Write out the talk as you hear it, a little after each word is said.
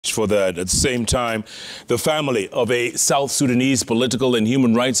much for that. At the same time, the family of a South Sudanese political and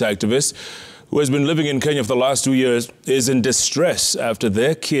human rights activist who has been living in Kenya for the last 2 years is in distress after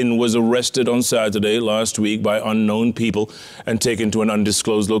their kin was arrested on Saturday last week by unknown people and taken to an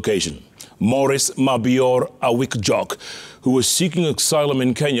undisclosed location. Mabior Awikjok, who was seeking asylum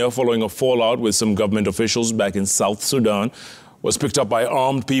in Kenya following a fallout with some government officials back in South Sudan, was picked up by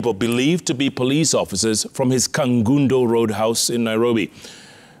armed people believed to be police officers from his Kangundo roadhouse in Nairobi.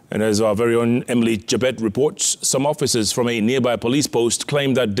 And as our very own Emily Jabet reports, some officers from a nearby police post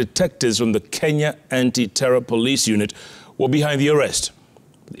claimed that detectives from the Kenya Anti-Terror Police Unit were behind the arrest.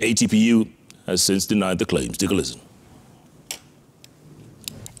 The ATPU has since denied the claims. Take a listen.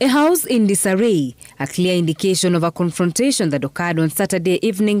 A house in disarray, a clear indication of a confrontation that occurred on Saturday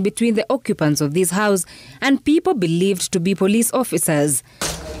evening between the occupants of this house and people believed to be police officers.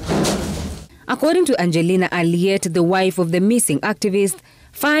 According to Angelina Aliet, the wife of the missing activist,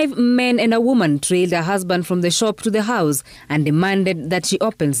 5 men and a woman trailed her husband from the shop to the house and demanded that she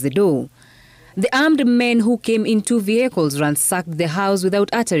opens the door. The armed men who came in 2 vehicles ransacked the house without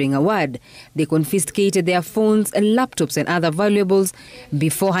uttering a word. They confiscated their phones and laptops and other valuables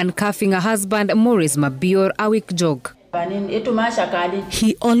before handcuffing her husband, Mabior Awikjok.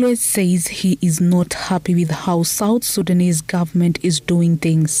 He always says he is not happy with how South Sudanese government is doing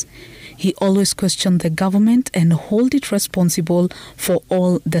things. He always questions the government and hold it responsible for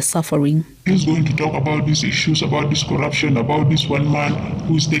all the suffering. He's going to talk about these issues, about this corruption, about this one man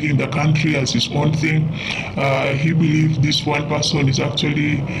who's taking the country as his own thing. He believes this one person is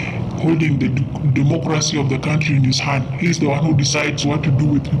actually holding the democracy of the country in his hand. He's the one who decides what to do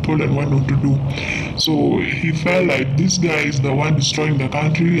with people and what not to do. So he felt like this guy is the one destroying the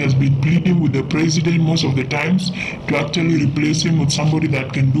country. He has been pleading with the president most of the times to actually replace him with somebody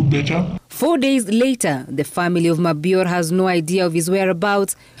that can do better. 4 days later, the family of Mabior has no idea of his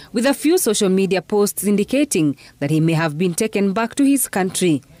whereabouts, with a few social media posts indicating that he may have been taken back to his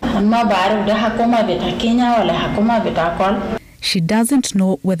country. She doesn't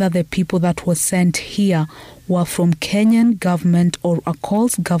know whether the people that were sent here were from Kenyan government or a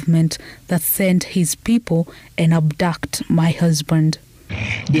Coles government that sent his people and abduct my husband.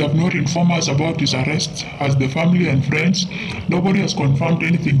 They have not informed us about his arrest as the family and friends. Nobody has confirmed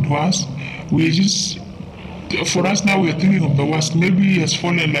anything to us. For us now, we are thinking of the worst. Maybe he has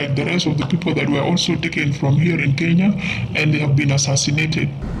fallen like the rest of the people that were also taken from here in Kenya and they have been assassinated.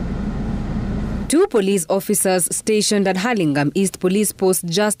 2 police officers stationed at Hurlingham East Police Post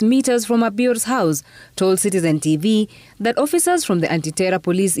just meters from Mabior's house told Citizen TV that officers from the Anti-Terror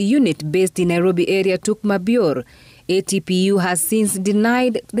Police Unit based in Nairobi area took Mabior. ATPU has since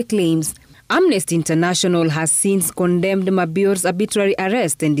denied the claims. Amnesty International has since condemned Mabior's arbitrary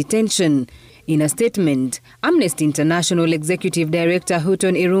arrest and detention. In a statement, Amnesty International Executive Director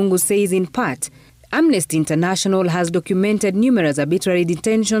Houghton Irungu says in part, Amnesty International has documented numerous arbitrary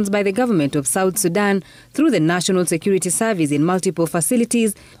detentions by the government of South Sudan through the National Security Service in multiple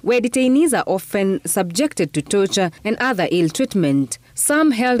facilities where detainees are often subjected to torture and other ill treatment,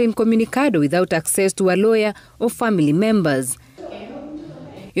 some held incommunicado without access to a lawyer or family members.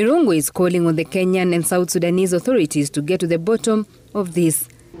 Irungu is calling on the Kenyan and South Sudanese authorities to get to the bottom of this.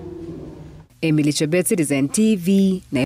 Emily Jabet, Citizen TV.